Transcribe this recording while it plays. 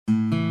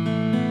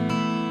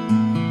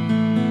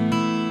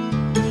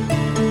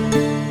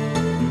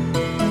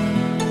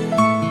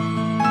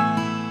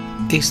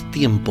Es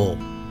tiempo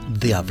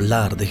de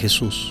hablar de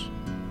Jesús.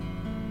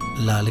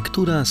 La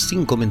lectura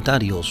sin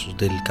comentarios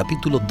del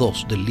capítulo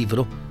 2 del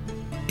libro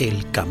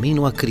El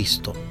Camino a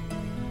Cristo.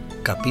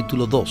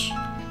 Capítulo 2.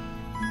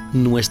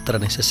 Nuestra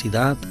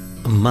necesidad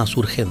más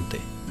urgente.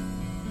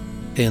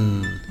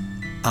 En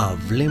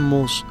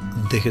Hablemos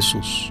de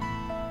Jesús.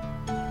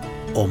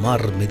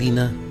 Omar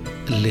Medina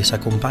les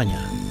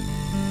acompaña.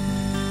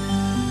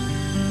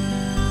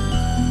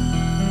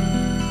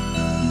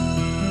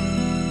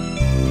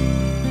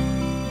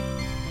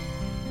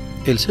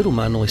 El ser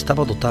humano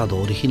estaba dotado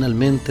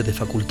originalmente de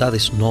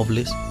facultades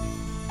nobles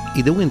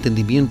y de un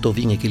entendimiento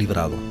bien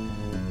equilibrado.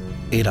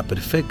 Era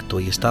perfecto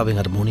y estaba en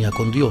armonía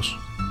con Dios.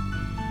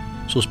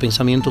 Sus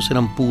pensamientos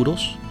eran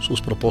puros, sus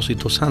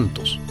propósitos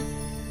santos.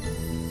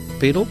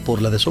 Pero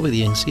por la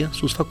desobediencia,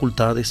 sus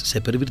facultades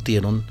se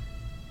pervirtieron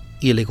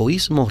y el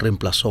egoísmo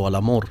reemplazó al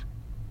amor.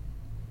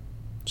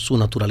 Su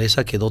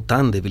naturaleza quedó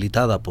tan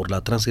debilitada por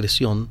la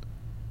transgresión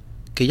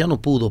que ya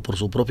no pudo por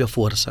su propia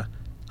fuerza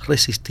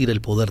resistir el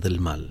poder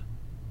del mal.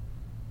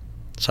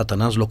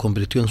 Satanás lo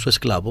convirtió en su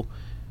esclavo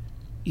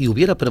y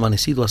hubiera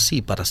permanecido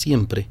así para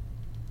siempre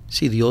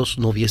si Dios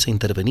no hubiese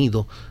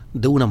intervenido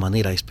de una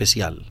manera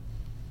especial.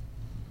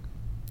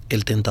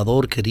 El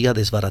tentador quería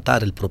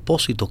desbaratar el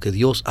propósito que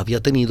Dios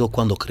había tenido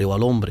cuando creó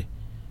al hombre.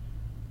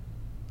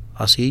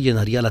 Así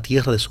llenaría la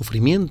tierra de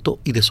sufrimiento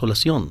y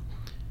desolación,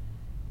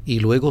 y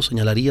luego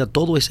señalaría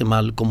todo ese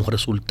mal como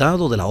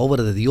resultado de la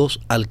obra de Dios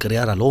al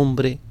crear al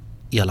hombre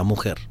y a la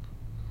mujer.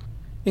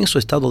 En su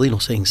estado de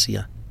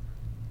inocencia,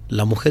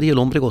 la mujer y el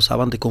hombre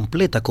gozaban de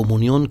completa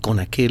comunión con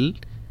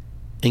aquel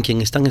en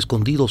quien están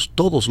escondidos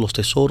todos los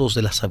tesoros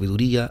de la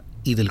sabiduría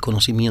y del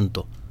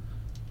conocimiento.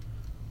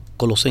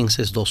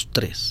 Colosenses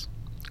 2:3.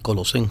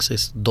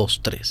 Colosenses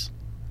 2:3.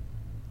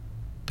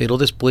 Pero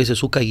después de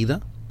su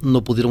caída,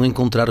 no pudieron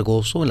encontrar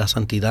gozo en la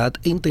santidad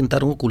e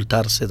intentaron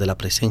ocultarse de la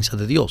presencia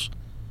de Dios.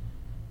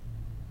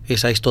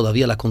 Esa es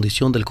todavía la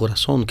condición del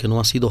corazón que no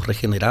ha sido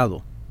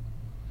regenerado.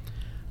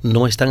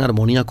 No está en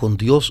armonía con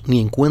Dios ni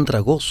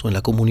encuentra gozo en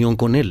la comunión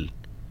con Él.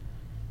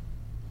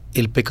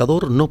 El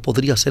pecador no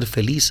podría ser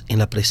feliz en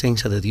la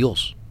presencia de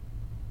Dios.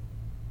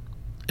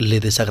 Le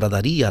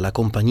desagradaría la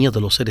compañía de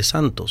los seres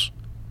santos.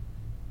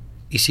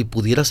 Y si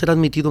pudiera ser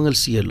admitido en el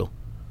cielo,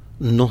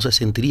 no se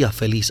sentiría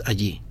feliz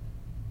allí.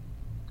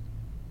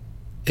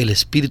 El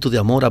espíritu de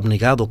amor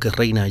abnegado que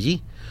reina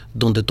allí,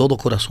 donde todo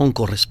corazón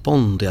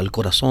corresponde al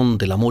corazón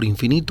del amor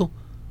infinito,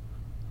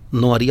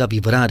 no haría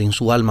vibrar en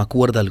su alma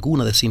cuerda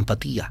alguna de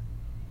simpatía.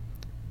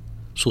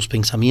 Sus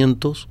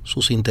pensamientos,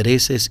 sus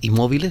intereses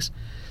inmóviles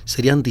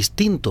serían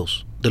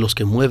distintos de los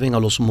que mueven a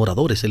los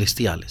moradores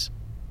celestiales.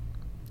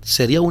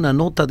 Sería una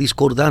nota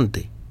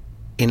discordante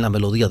en la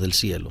melodía del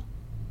cielo.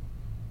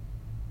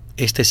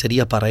 Este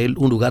sería para él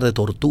un lugar de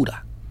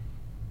tortura.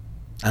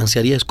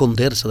 Ansiaría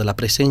esconderse de la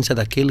presencia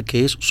de aquel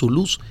que es su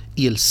luz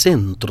y el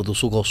centro de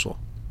su gozo.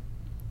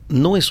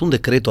 No es un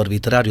decreto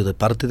arbitrario de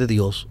parte de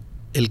Dios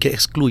el que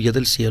excluye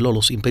del cielo a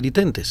los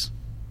impenitentes.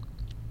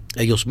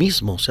 Ellos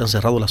mismos se han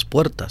cerrado las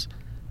puertas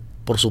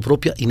por su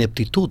propia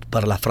ineptitud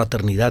para la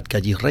fraternidad que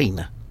allí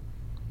reina.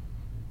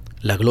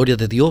 La gloria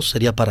de Dios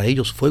sería para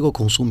ellos fuego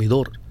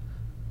consumidor.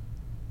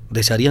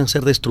 Desearían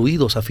ser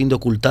destruidos a fin de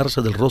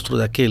ocultarse del rostro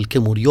de aquel que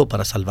murió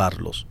para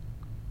salvarlos.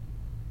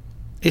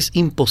 Es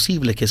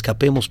imposible que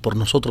escapemos por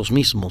nosotros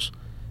mismos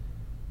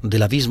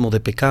del abismo de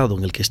pecado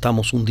en el que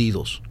estamos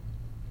hundidos.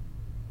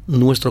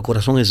 Nuestro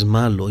corazón es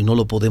malo y no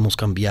lo podemos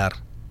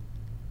cambiar.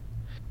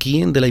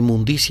 ¿Quién de la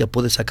inmundicia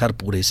puede sacar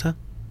pureza?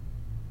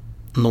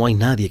 No hay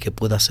nadie que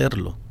pueda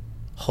hacerlo.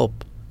 Job,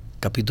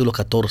 capítulo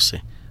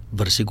 14,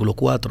 versículo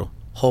 4.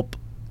 Job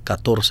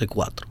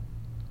 14:4.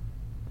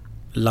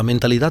 La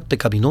mentalidad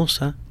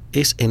pecaminosa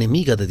es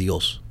enemiga de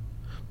Dios,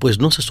 pues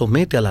no se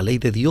somete a la ley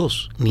de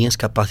Dios ni es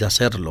capaz de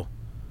hacerlo.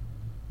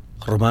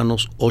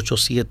 Romanos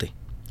 8:7.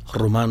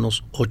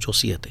 Romanos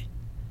 8:7.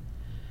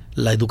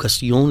 La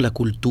educación, la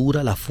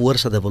cultura, la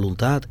fuerza de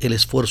voluntad, el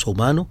esfuerzo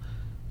humano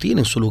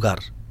tienen su lugar,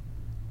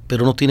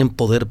 pero no tienen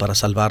poder para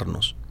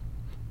salvarnos.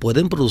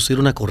 Pueden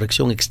producir una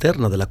corrección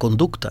externa de la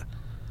conducta,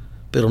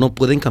 pero no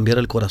pueden cambiar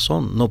el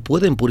corazón, no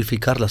pueden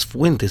purificar las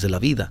fuentes de la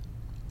vida.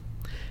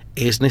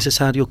 Es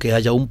necesario que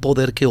haya un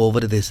poder que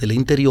obre desde el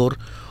interior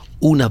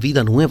una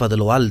vida nueva de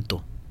lo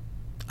alto,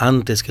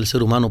 antes que el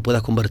ser humano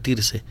pueda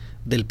convertirse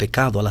del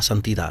pecado a la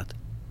santidad.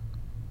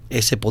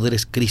 Ese poder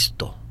es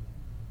Cristo.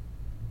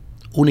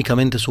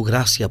 Únicamente su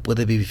gracia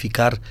puede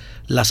vivificar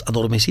las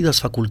adormecidas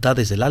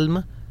facultades del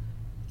alma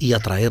y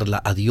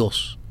atraerla a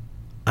Dios,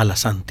 a la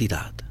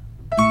santidad.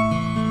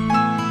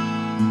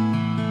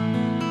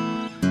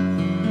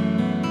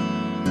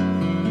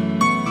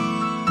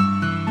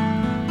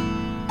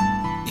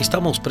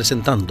 Estamos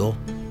presentando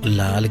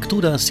la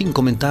lectura sin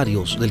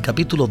comentarios del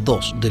capítulo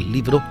 2 del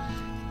libro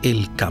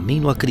El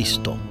Camino a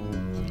Cristo.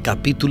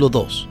 Capítulo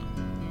 2.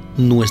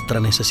 Nuestra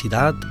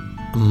necesidad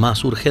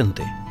más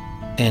urgente.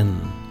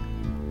 En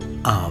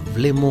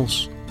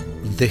Hablemos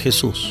de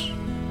Jesús.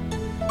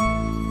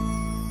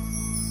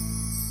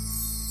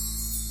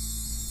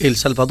 El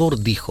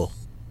Salvador dijo: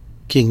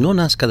 quien no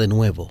nazca de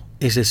nuevo,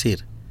 es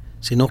decir,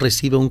 si no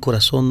recibe un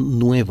corazón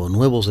nuevo,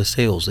 nuevos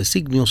deseos,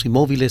 designios y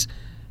móviles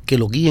que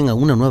lo guíen a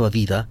una nueva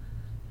vida,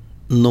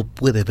 no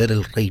puede ver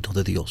el reino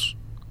de Dios.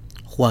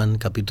 Juan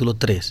capítulo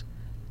 3,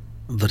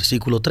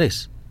 versículo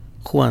 3.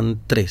 Juan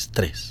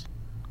 3:3.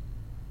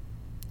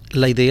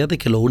 La idea de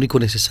que lo único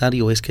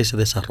necesario es que se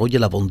desarrolle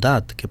la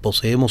bondad que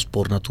poseemos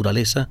por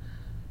naturaleza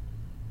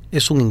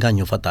es un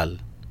engaño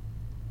fatal.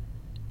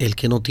 El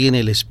que no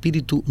tiene el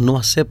Espíritu no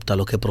acepta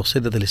lo que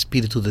procede del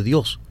Espíritu de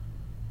Dios,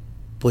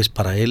 pues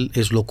para él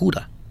es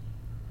locura.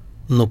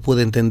 No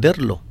puede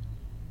entenderlo,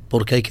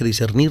 porque hay que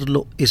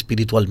discernirlo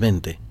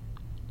espiritualmente.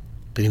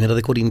 Primera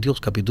de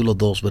Corintios capítulo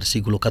 2,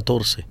 versículo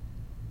 14.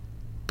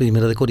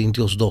 Primera de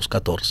Corintios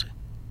 2:14.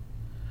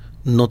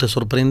 No te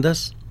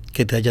sorprendas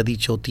que te haya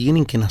dicho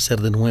tienen que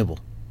nacer de nuevo.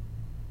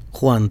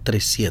 Juan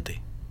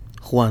 3:7.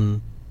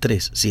 Juan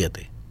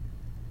 3:7.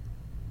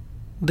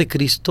 De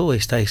Cristo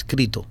está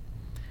escrito: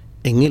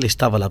 en él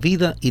estaba la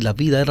vida y la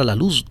vida era la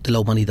luz de la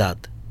humanidad.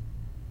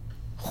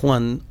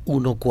 Juan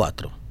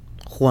 1:4.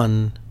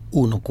 Juan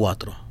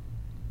 1:4.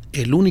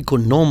 El único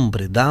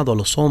nombre dado a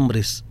los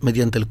hombres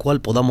mediante el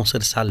cual podamos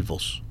ser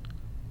salvos.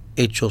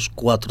 Hechos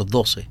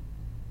 4:12.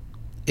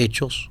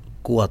 Hechos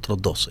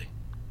 4:12.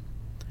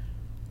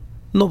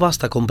 No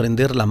basta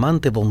comprender la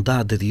amante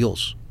bondad de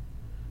Dios,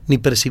 ni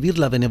percibir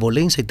la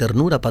benevolencia y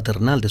ternura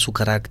paternal de su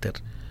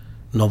carácter.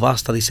 No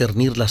basta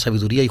discernir la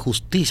sabiduría y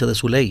justicia de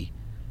su ley,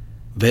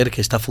 ver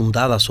que está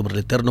fundada sobre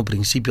el eterno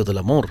principio del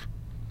amor.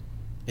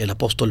 El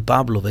apóstol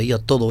Pablo veía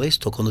todo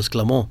esto cuando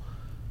exclamó: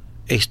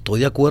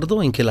 estoy de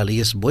acuerdo en que la ley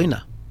es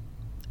buena,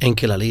 en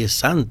que la ley es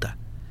santa,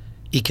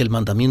 y que el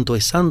mandamiento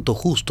es santo,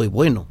 justo y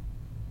bueno.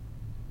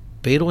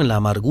 Pero en la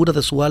amargura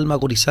de su alma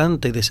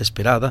agonizante y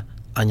desesperada,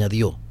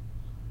 añadió: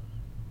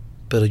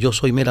 pero yo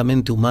soy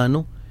meramente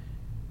humano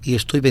y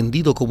estoy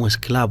vendido como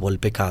esclavo al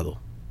pecado.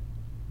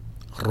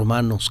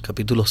 Romanos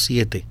capítulo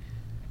 7,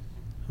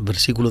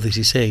 versículo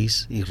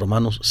 16 y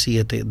Romanos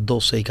 7,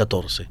 12 y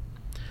 14.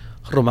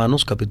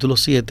 Romanos capítulo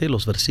 7,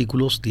 los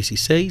versículos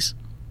 16,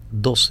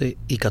 12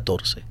 y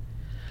 14.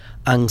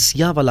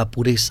 Ansiaba la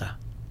pureza,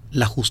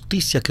 la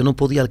justicia que no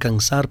podía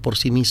alcanzar por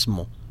sí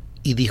mismo,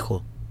 y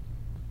dijo: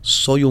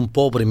 soy un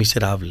pobre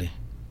miserable.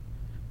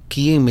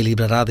 ¿Quién me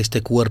librará de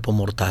este cuerpo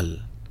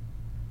mortal?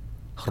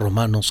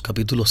 Romanos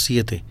capítulo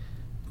 7,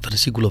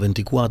 versículo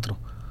 24.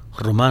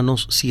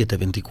 Romanos 7,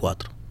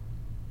 24.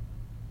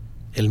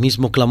 El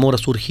mismo clamor ha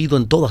surgido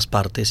en todas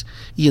partes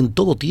y en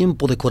todo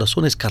tiempo de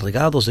corazones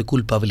cargados de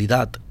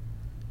culpabilidad.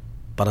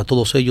 Para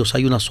todos ellos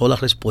hay una sola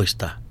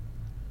respuesta.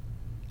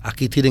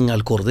 Aquí tienen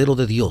al Cordero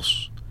de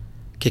Dios,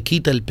 que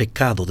quita el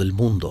pecado del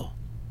mundo.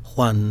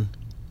 Juan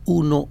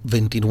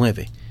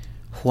 1:29.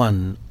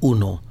 Juan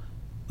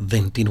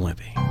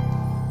 1:29.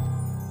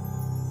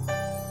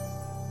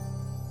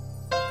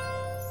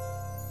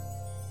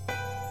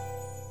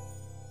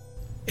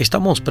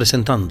 Estamos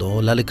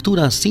presentando la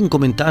lectura sin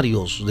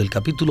comentarios del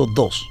capítulo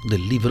 2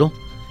 del libro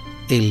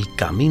El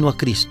Camino a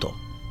Cristo.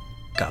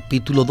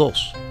 Capítulo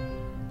 2.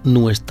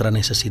 Nuestra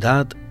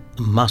necesidad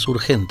más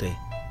urgente,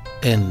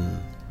 en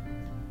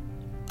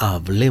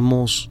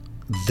Hablemos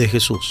de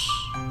Jesús.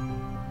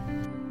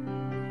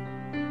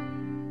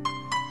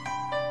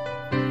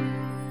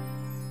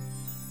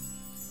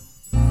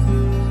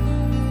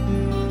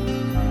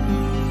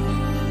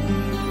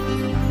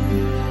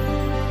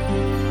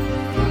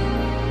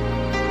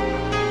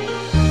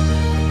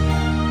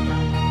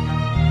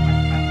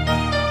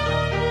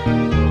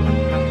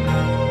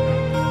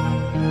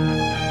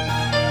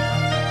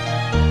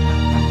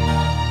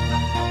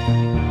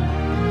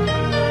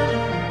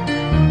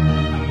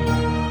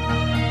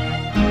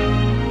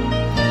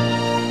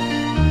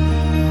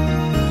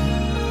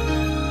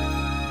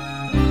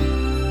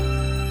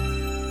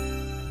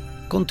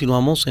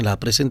 Continuamos en la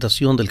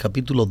presentación del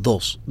capítulo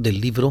 2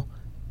 del libro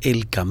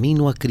El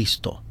Camino a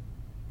Cristo,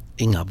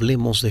 en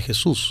Hablemos de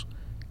Jesús,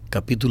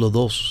 capítulo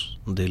 2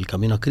 del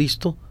Camino a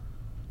Cristo,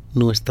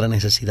 Nuestra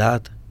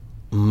necesidad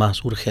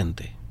más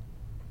urgente.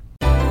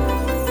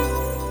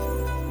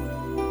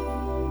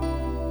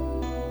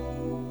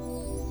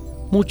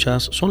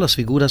 Muchas son las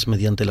figuras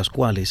mediante las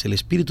cuales el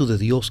Espíritu de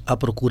Dios ha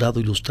procurado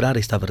ilustrar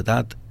esta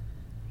verdad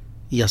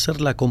y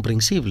hacerla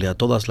comprensible a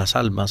todas las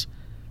almas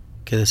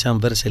que desean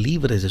verse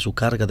libres de su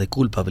carga de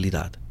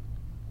culpabilidad.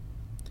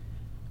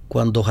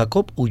 Cuando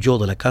Jacob huyó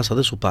de la casa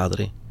de su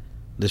padre,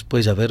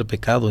 después de haber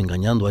pecado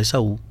engañando a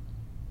Esaú,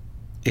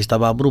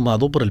 estaba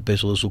abrumado por el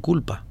peso de su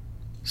culpa.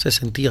 Se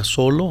sentía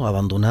solo,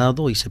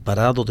 abandonado y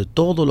separado de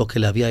todo lo que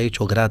le había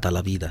hecho grata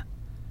la vida.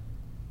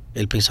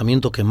 El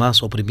pensamiento que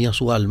más oprimía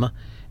su alma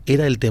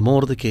era el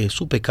temor de que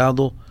su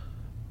pecado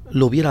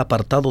lo hubiera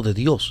apartado de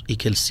Dios y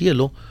que el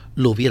cielo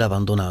lo hubiera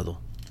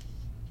abandonado.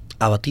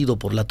 Abatido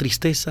por la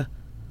tristeza,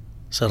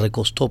 se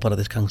recostó para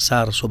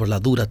descansar sobre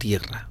la dura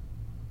tierra.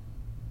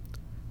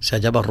 Se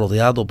hallaba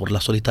rodeado por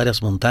las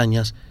solitarias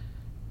montañas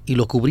y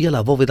lo cubría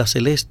la bóveda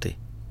celeste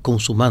con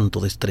su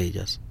manto de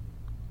estrellas.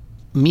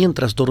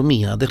 Mientras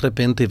dormía, de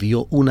repente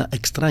vio una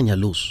extraña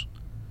luz.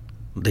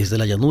 Desde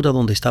la llanura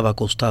donde estaba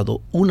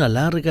acostado, una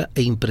larga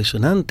e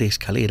impresionante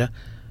escalera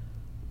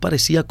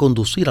parecía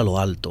conducir a lo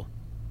alto,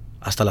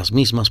 hasta las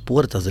mismas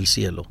puertas del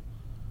cielo.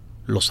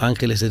 Los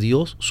ángeles de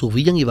Dios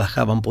subían y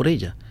bajaban por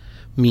ella,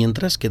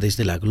 mientras que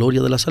desde la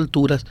gloria de las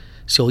alturas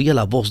se oía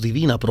la voz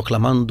divina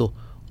proclamando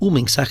un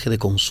mensaje de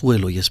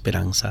consuelo y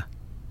esperanza.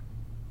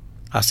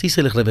 Así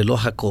se le reveló a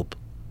Jacob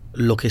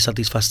lo que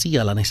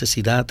satisfacía la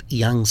necesidad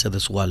y ansia de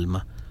su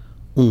alma,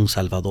 un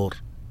Salvador.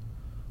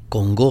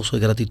 Con gozo y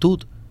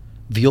gratitud,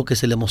 vio que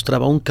se le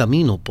mostraba un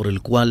camino por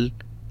el cual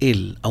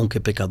él, aunque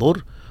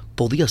pecador,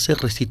 podía ser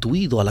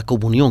restituido a la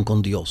comunión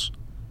con Dios.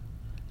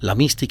 La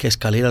mística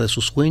escalera de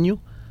su sueño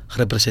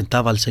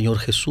representaba al Señor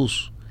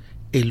Jesús,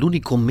 el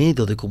único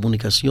medio de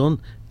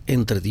comunicación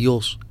entre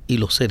Dios y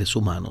los seres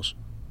humanos.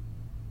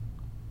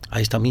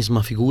 A esta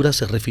misma figura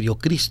se refirió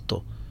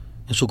Cristo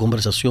en su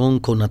conversación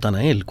con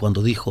Natanael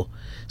cuando dijo: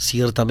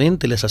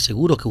 «Ciertamente les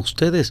aseguro que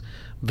ustedes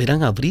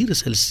verán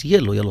abrirse el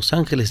cielo y a los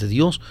ángeles de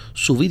Dios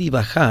subir y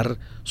bajar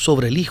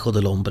sobre el Hijo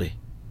del Hombre».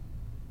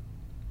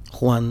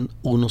 Juan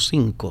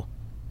 1:5.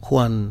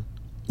 Juan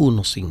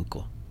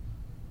 1:5.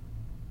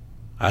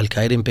 Al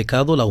caer en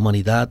pecado, la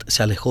humanidad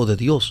se alejó de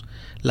Dios.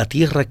 La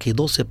tierra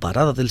quedó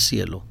separada del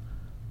cielo.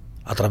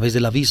 A través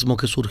del abismo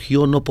que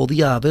surgió no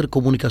podía haber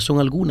comunicación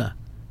alguna.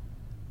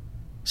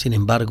 Sin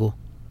embargo,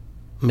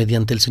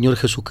 mediante el Señor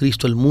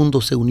Jesucristo, el mundo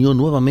se unió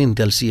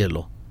nuevamente al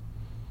cielo.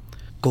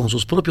 Con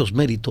sus propios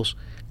méritos,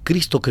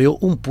 Cristo creó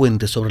un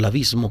puente sobre el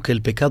abismo que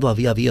el pecado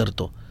había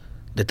abierto,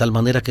 de tal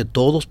manera que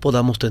todos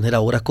podamos tener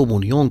ahora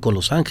comunión con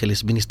los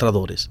ángeles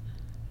ministradores.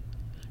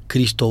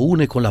 Cristo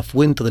une con la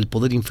fuente del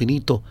poder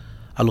infinito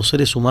a los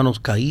seres humanos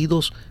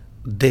caídos,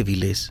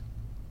 débiles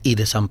y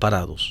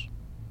desamparados.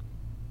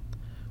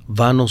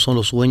 Vanos son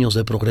los sueños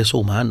de progreso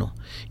humano,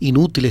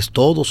 inútiles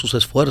todos sus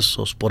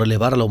esfuerzos por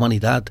elevar a la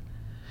humanidad,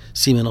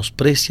 si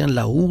menosprecian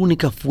la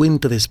única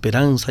fuente de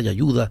esperanza y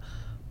ayuda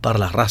para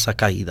la raza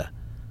caída.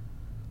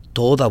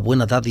 Toda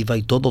buena dádiva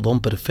y todo don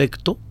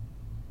perfecto,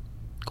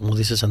 como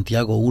dice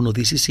Santiago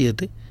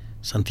 1:17,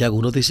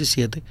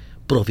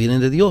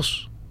 provienen de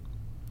Dios.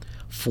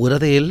 Fuera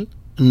de Él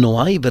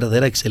no hay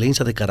verdadera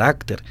excelencia de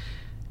carácter,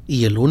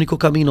 y el único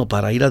camino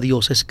para ir a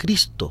Dios es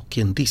Cristo,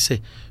 quien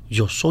dice: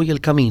 «Yo soy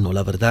el camino,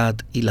 la verdad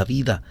y la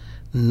vida.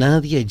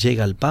 Nadie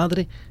llega al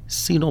Padre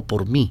sino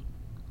por mí».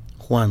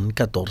 Juan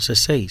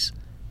 14:6.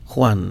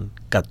 Juan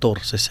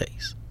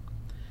 14:6.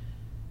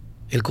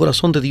 El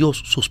corazón de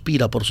Dios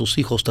suspira por sus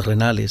hijos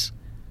terrenales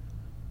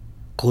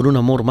con un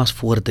amor más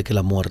fuerte que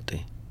la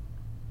muerte.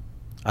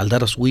 Al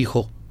dar a su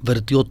Hijo,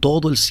 vertió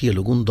todo el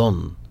cielo en un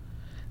don: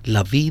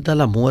 la vida,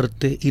 la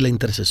muerte y la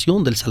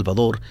intercesión del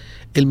Salvador,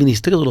 el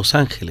ministerio de los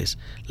ángeles,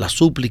 las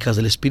súplicas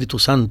del Espíritu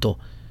Santo,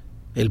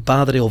 el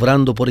Padre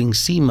obrando por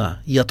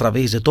encima y a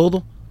través de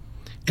todo,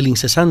 el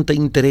incesante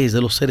interés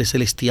de los seres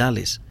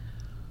celestiales.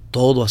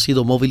 Todo ha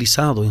sido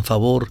movilizado en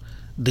favor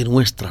de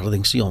nuestra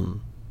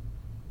redención.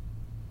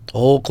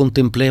 Oh,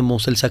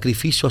 contemplemos el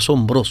sacrificio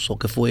asombroso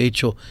que fue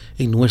hecho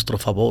en nuestro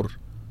favor.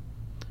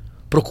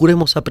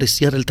 Procuremos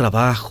apreciar el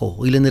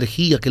trabajo y la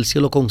energía que el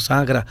cielo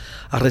consagra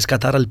a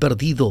rescatar al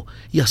perdido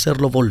y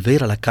hacerlo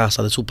volver a la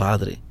casa de su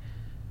Padre.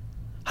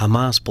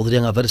 Jamás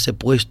podrían haberse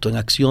puesto en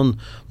acción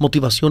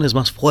motivaciones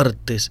más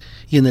fuertes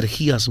y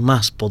energías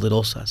más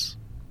poderosas.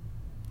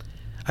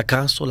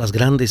 ¿Acaso las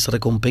grandes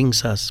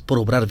recompensas por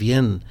obrar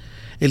bien,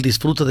 el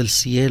disfrute del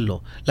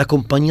cielo, la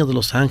compañía de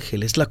los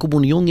ángeles, la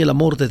comunión y el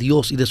amor de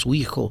Dios y de su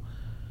Hijo,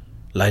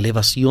 la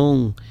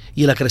elevación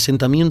y el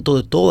acrecentamiento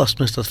de todas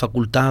nuestras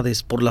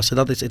facultades por las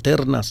edades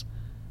eternas,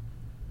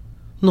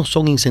 no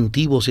son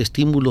incentivos y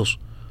estímulos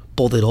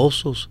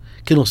poderosos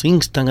que nos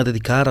instan a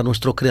dedicar a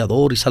nuestro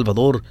Creador y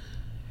Salvador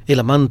el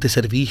amante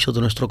servicio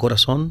de nuestro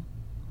corazón?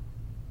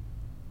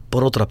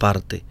 Por otra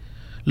parte,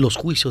 los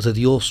juicios de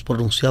Dios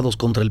pronunciados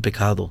contra el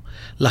pecado,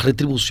 la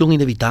retribución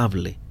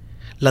inevitable,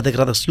 la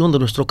degradación de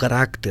nuestro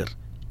carácter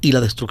y la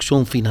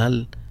destrucción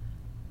final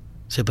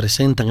se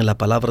presentan en la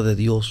palabra de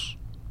Dios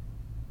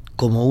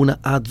como una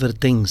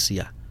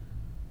advertencia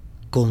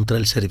contra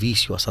el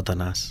servicio a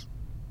Satanás.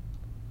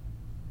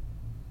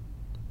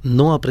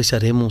 ¿No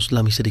apreciaremos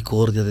la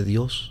misericordia de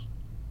Dios?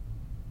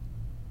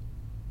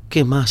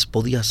 ¿Qué más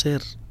podía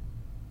hacer?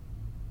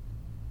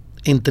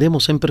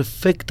 Entremos en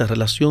perfecta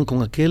relación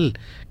con aquel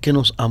que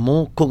nos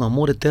amó con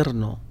amor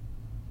eterno.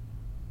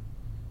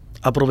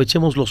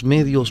 Aprovechemos los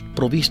medios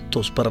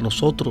provistos para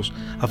nosotros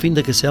a fin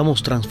de que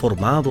seamos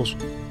transformados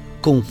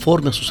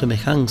conforme a su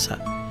semejanza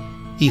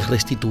y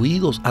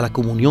restituidos a la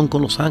comunión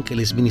con los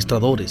ángeles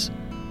ministradores,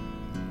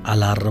 a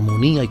la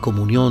armonía y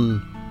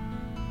comunión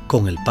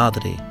con el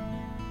Padre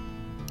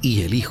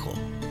y el Hijo.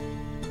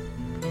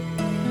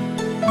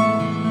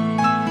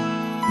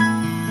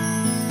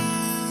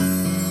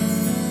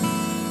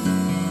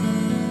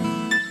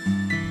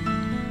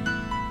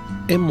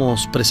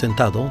 Hemos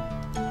presentado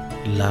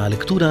la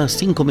lectura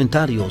sin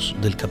comentarios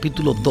del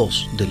capítulo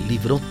 2 del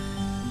libro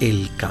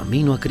El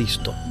Camino a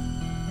Cristo.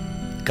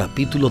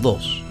 Capítulo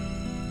 2.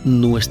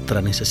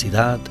 Nuestra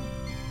necesidad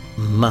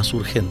más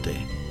urgente.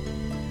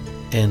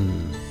 En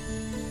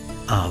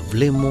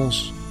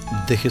Hablemos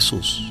de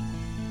Jesús.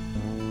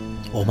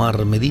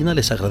 Omar Medina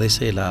les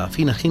agradece la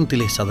fina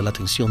gentileza de la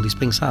atención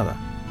dispensada.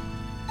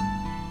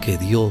 Que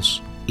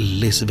Dios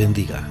les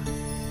bendiga.